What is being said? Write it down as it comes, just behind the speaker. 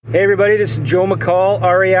Hey everybody, this is Joe McCall,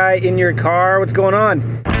 REI in your car. What's going on?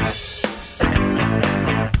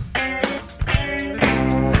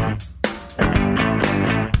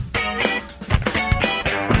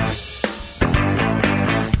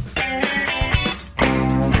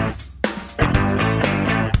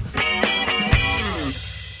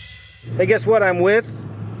 Hey, guess what? I'm with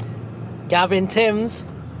Gavin Timms.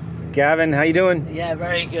 Gavin, how you doing? Yeah,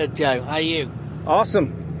 very good, Joe. How are you?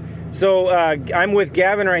 Awesome. So I'm with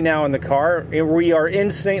Gavin right now in the car. We are in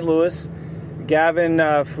St. Louis.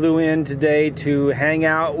 Gavin flew in today to hang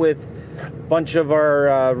out with a bunch of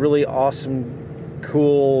our really awesome,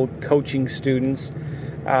 cool coaching students.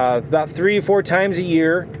 About 3 or 4 times a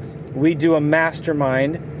year, we do a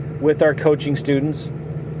mastermind with our coaching students,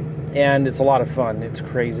 and it's a lot of fun. It's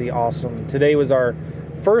crazy awesome. Today was our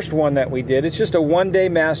first one that we did. It's just a one-day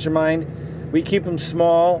mastermind. We keep them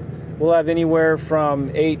small. We'll have anywhere from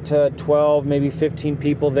 8 to 12, maybe 15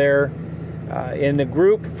 people there in a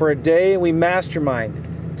group for a day. We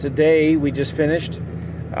mastermind. Today, we just finished.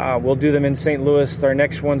 We'll do them in St. Louis. Our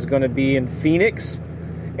next one's going to be in Phoenix.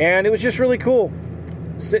 And it was just really cool.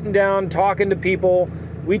 Sitting down, talking to people.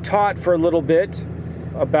 We taught for a little bit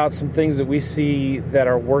about some things that we see that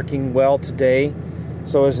are working well today.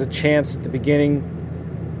 So there's a chance at the beginning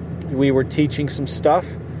we were teaching some stuff.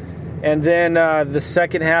 And then the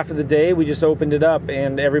second half of the day, we just opened it up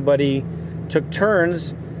and everybody took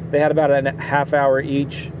turns. They had about a half hour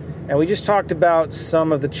each. And we just talked about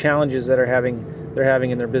some of the challenges that they're having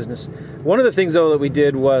in their business. One of the things, though, that we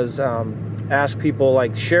did was ask people,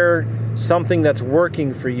 like, share something that's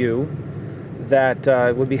working for you that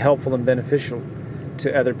would be helpful and beneficial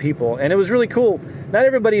to other people. And it was really cool. Not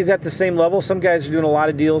everybody is at the same level. Some guys are doing a lot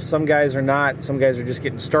of deals. Some guys are not. Some guys are just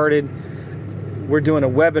getting started. We're doing a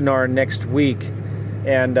webinar next week,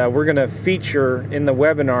 and we're going to feature in the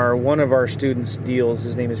webinar one of our students' deals.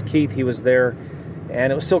 His name is Keith. He was there,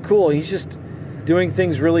 and it was so cool. He's just doing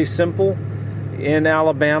things really simple in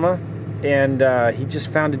Alabama, and he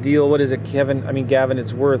just found a deal. What is it, Gavin?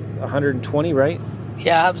 It's worth 120, right?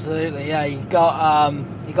 Yeah, absolutely. Yeah, you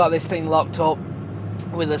got this thing locked up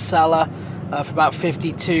with a seller for about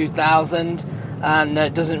 $52,000. And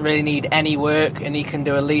it doesn't really need any work, and you can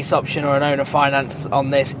do a lease option or an owner finance on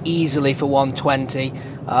this easily for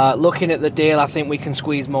 $120. Looking at the deal, I think we can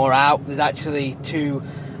squeeze more out. There's actually 2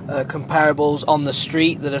 comparables on the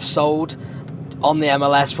street that have sold on the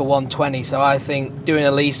MLS for $120. So I think doing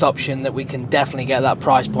a lease option that we can definitely get that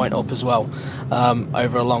price point up as well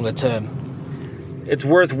over a longer term. It's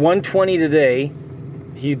worth $120 today.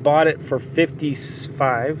 He bought it for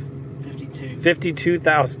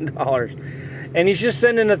 $52,000. And he's just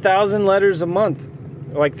sending 1,000 letters a month,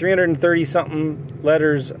 like 330 something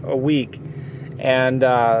letters a week. And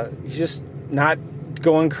he's just not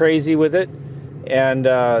going crazy with it. And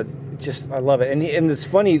I love it. And it's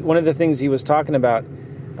funny, one of the things he was talking about,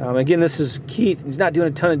 again, this is Keith. He's not doing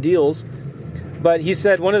a ton of deals. But he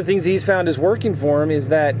said one of the things he's found is working for him is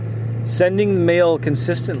that sending the mail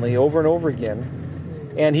consistently over and over again.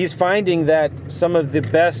 And he's finding that some of the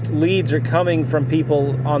best leads are coming from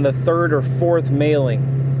people on the 3rd or 4th mailing.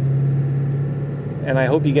 And I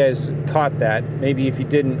hope you guys caught that. Maybe if you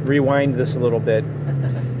didn't, rewind this a little bit.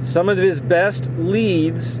 Some of his best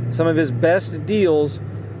leads, some of his best deals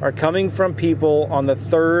are coming from people on the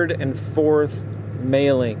 3rd and 4th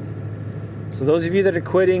mailing. So those of you that are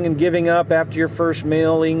quitting and giving up after your first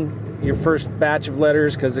mailing, your first batch of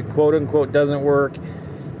letters because it quote-unquote doesn't work,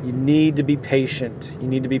 you need to be patient. You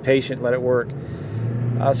need to be patient, let it work.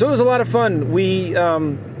 So it was a lot of fun.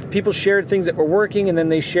 People shared things that were working, and then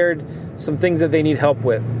they shared some things that they need help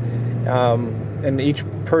with. And each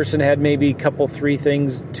person had maybe 2 or 3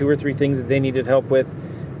 things that they needed help with.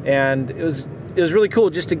 And it was really cool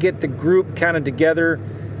just to get the group kind of together,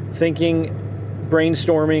 thinking,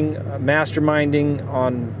 brainstorming, masterminding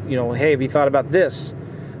on, hey, have you thought about this?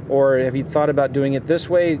 Or have you thought about doing it this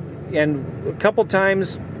way? And a couple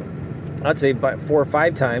times, I'd say about 4 or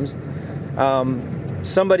 5 times,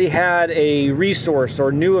 somebody had a resource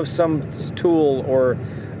or knew of some tool or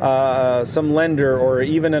some lender or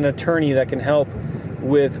even an attorney that can help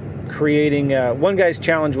with creating. One guy's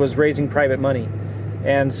challenge was raising private money.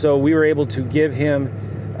 And so we were able to give him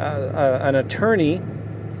an attorney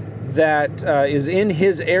that is in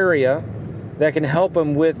his area that can help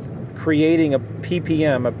him with creating a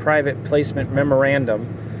PPM, a private placement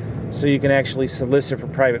memorandum, so you can actually solicit for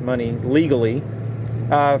private money legally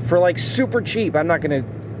for like super cheap. I'm not going to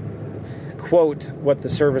quote what the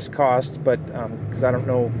service costs, but because I don't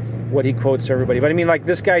know what he quotes to everybody. But I mean, like,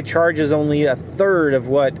 this guy charges only 1/3 of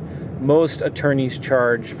what most attorneys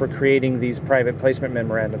charge for creating these private placement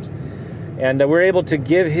memorandums. And we're able to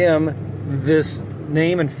give him this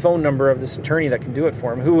name and phone number of this attorney that can do it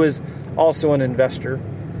for him, who is also an investor,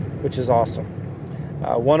 which is awesome.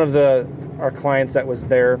 One of our clients that was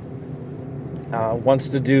there wants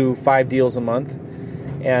to do 5 deals a month,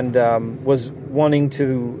 and was wanting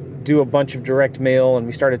to do a bunch of direct mail, and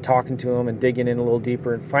we started talking to him and digging in a little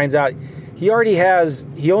deeper, and finds out he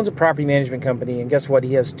owns a property management company, and guess what?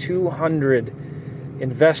 He has 200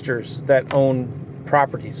 investors that own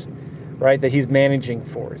properties, right, that he's managing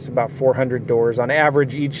for. It's about 400 doors. On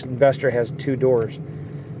average, each investor has 2 doors.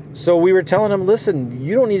 So we were telling him, listen,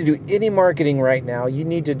 you don't need to do any marketing right now. You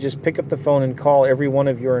need to just pick up the phone and call every one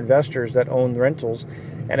of your investors that own rentals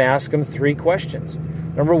and ask them 3 questions.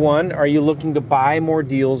 Number 1, are you looking to buy more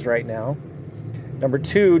deals right now? Number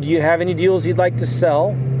 2, do you have any deals you'd like to sell?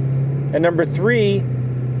 And number 3,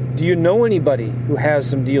 do you know anybody who has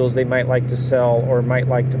some deals they might like to sell or might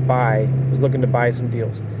like to buy, who's looking to buy some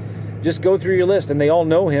deals? Just go through your list, and they all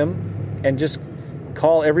know him, and just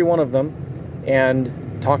call every one of them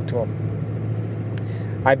and talk to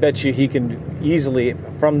him. I bet you he can easily,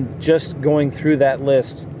 from just going through that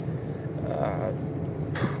list,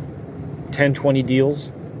 10, 20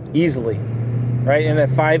 deals easily, right? And at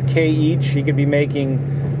 $5K each, he could be making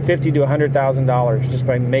 $50,000 to $100,000 just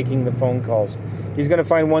by making the phone calls. He's going to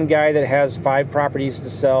find one guy that has 5 properties to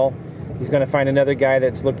sell. He's going to find another guy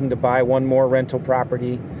that's looking to buy 1 more rental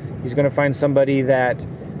property. He's going to find somebody that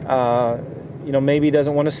maybe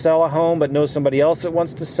doesn't want to sell a home but knows somebody else that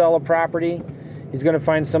wants to sell a property. He's going to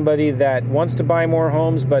find somebody that wants to buy more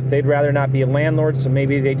homes, but they'd rather not be a landlord, so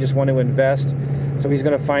maybe they just want to invest. So he's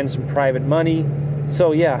going to find some private money.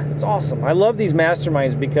 So yeah, it's awesome. I love these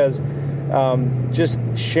masterminds because just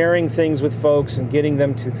sharing things with folks and getting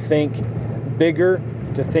them to think bigger,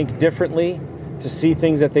 to think differently, to see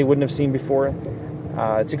things that they wouldn't have seen before.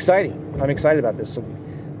 It's exciting. I'm excited about this. So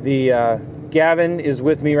Gavin is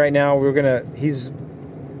with me right now. He's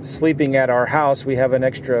sleeping at our house. We have an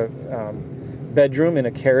extra bedroom in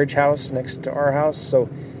a carriage house next to our house, so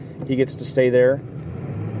he gets to stay there.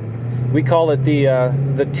 We call it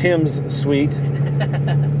the Tim's Suite.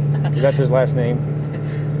 That's his last name.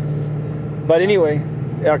 But anyway,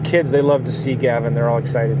 our kids, they love to see Gavin. They're all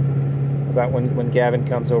excited about when Gavin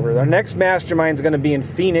comes over. Our next mastermind is going to be in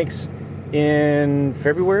Phoenix in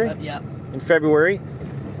February. Yeah. In February.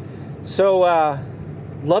 So,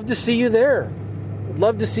 love to see you there.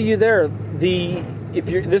 Love to see you there.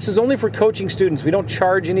 This is only for coaching students. We don't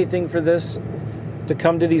charge anything for this to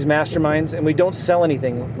come to these masterminds, and we don't sell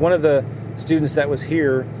anything. One of the students that was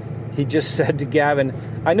here, he just said to Gavin,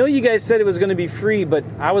 I know you guys said it was going to be free, but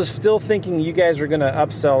I was still thinking you guys were going to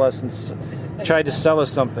upsell us and try to sell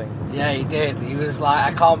us something. Yeah, he did. He was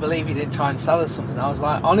like, I can't believe he didn't try and sell us something. I was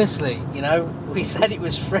like, honestly, we said it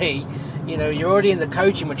was free. You're already in the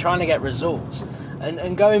coaching. We're trying to get results.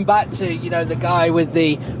 And going back to, the guy with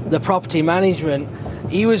the property management,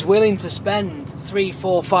 he was willing to spend 3,000,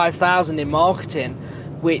 4,000, 5,000 in marketing,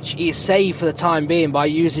 which he saved for the time being by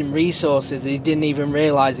using resources that he didn't even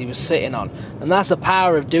realize he was sitting on. And that's the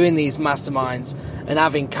power of doing these masterminds and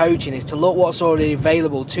having coaching, is to look what's already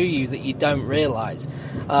available to you that you don't realize.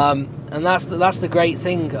 And that's the great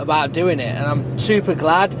thing about doing it. And I'm super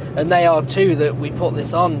glad, and they are too, that we put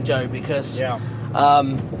this on, Joe, because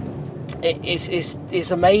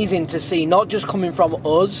it's amazing to see, not just coming from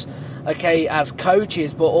us, okay, as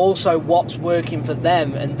coaches, but also what's working for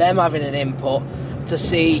them, and them having an input to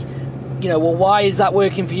see, why is that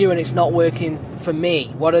working for you and it's not working for me?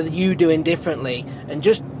 What are you doing differently? And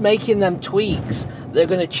just making them tweaks that are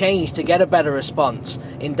going to change to get a better response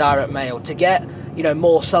in direct mail, to get,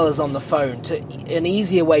 more sellers on the phone, to an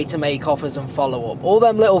easier way to make offers and follow up. All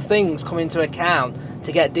them little things come into account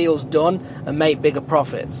to get deals done and make bigger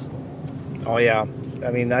profits. Oh yeah.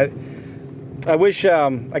 I mean, I wish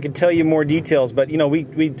I could tell you more details, but we don't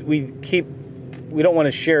want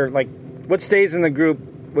to share, like, what stays in the group,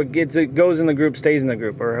 what goes in the group stays in the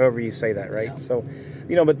group, or however you say that, right? Yeah. So,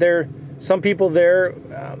 but some people there,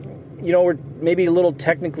 were maybe a little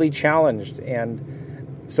technically challenged, and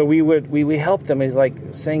so we help them. Is like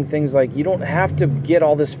saying things like, you don't have to get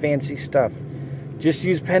all this fancy stuff, just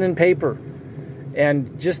use pen and paper,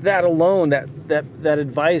 and just that alone, that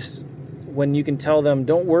advice, when you can tell them,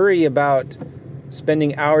 don't worry about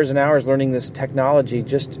spending hours and hours learning this technology,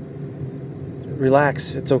 just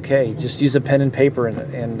relax, it's okay. Just use a pen and paper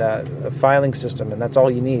and a filing system, and that's all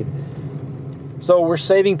you need. So we're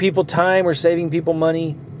saving people time, we're saving people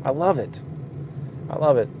money. I love it.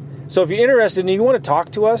 So if you're interested and you want to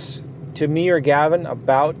talk to us, to me or Gavin,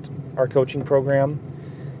 about our coaching program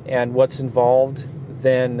and what's involved,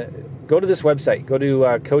 then go to this website. Go to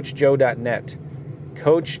coachjoe.net.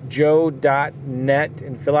 coachjoe.net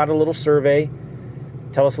and fill out a little survey.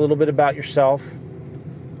 Tell us a little bit about yourself,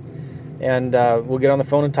 and we'll get on the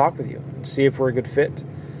phone and talk with you and see if we're a good fit.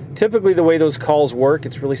 Typically, the way those calls work,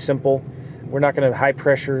 it's really simple. We're not going to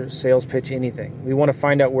high-pressure sales pitch anything. We want to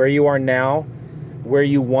find out where you are now, where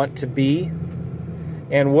you want to be,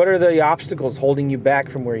 and what are the obstacles holding you back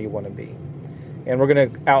from where you want to be. And we're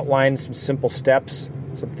going to outline some simple steps,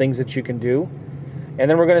 some things that you can do. And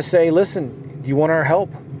then we're going to say, listen, do you want our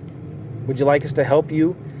help? Would you like us to help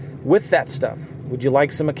you with that stuff? Would you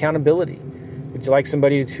like some accountability? Would you like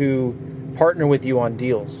somebody to partner with you on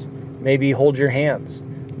deals? Maybe hold your hands.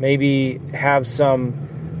 Maybe have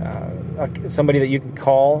somebody that you can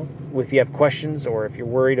call if you have questions or if you're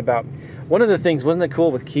worried about. One of the things, wasn't it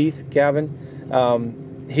cool with Keith,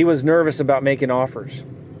 Gavin? He was nervous about making offers,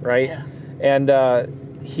 right? Yeah.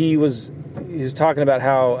 And he was talking about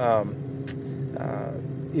how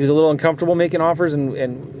he was a little uncomfortable making offers,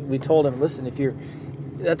 and we told him, listen,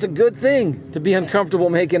 that's a good thing to be uncomfortable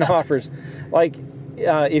making offers. Like,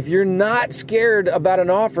 if you're not scared about an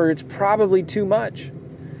offer, it's probably too much.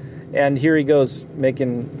 And here he goes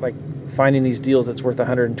finding these deals that's worth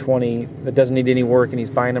 120 that doesn't need any work, and he's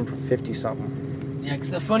buying them for 50 something. Yeah,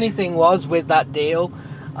 because the funny thing was with that deal,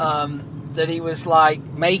 that he was like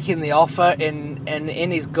making the offer and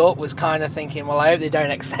in his gut was kind of thinking, well, I hope they don't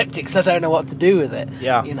accept it because I don't know what to do with it.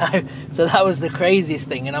 Yeah. You know, so that was the craziest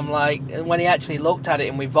thing. And I'm like, when he actually looked at it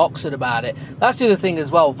and we Voxed about it, that's the other thing as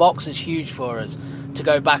well. Vox is huge for us to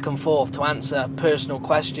go back and forth to answer personal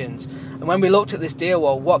questions. And when we looked at this deal,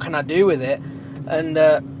 well, what can I do with it?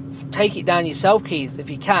 And take it down yourself, Keith, if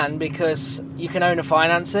you can, because you can owner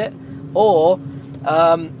finance it, or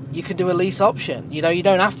you can do a lease option. You know, you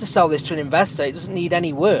don't have to sell this to an investor. It doesn't need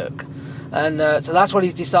any work. And so that's what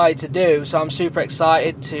he's decided to do. So I'm super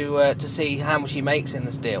excited to see how much he makes in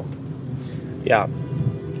this deal. Yeah.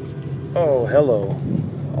 Oh, hello.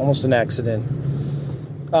 Almost an accident.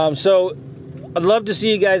 So I'd love to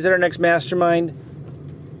see you guys at our next mastermind.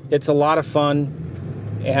 It's a lot of fun.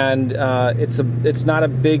 And it's not a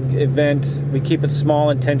big event. We keep it small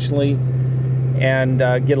intentionally and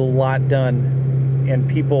get a lot done. And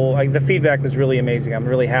people, the feedback was really amazing. I'm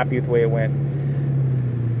really happy with the way it went.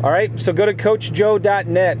 All right, so go to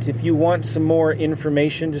coachjoe.net. If you want some more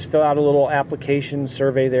information, just fill out a little application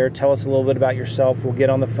survey there. Tell us a little bit about yourself. We'll get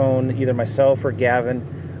on the phone, either myself or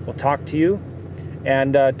Gavin. We'll talk to you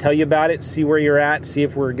and tell you about it, see where you're at, see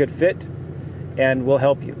if we're a good fit, and we'll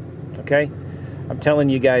help you, okay? I'm telling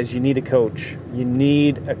you guys, you need a coach. You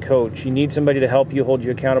need a coach. You need somebody to help you, hold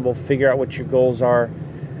you accountable, figure out what your goals are,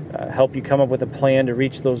 help you come up with a plan to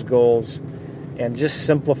reach those goals, and just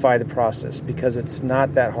simplify the process because it's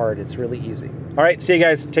not that hard. It's really easy. All right, see you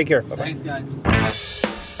guys. Take care. Bye-bye. Thanks, guys.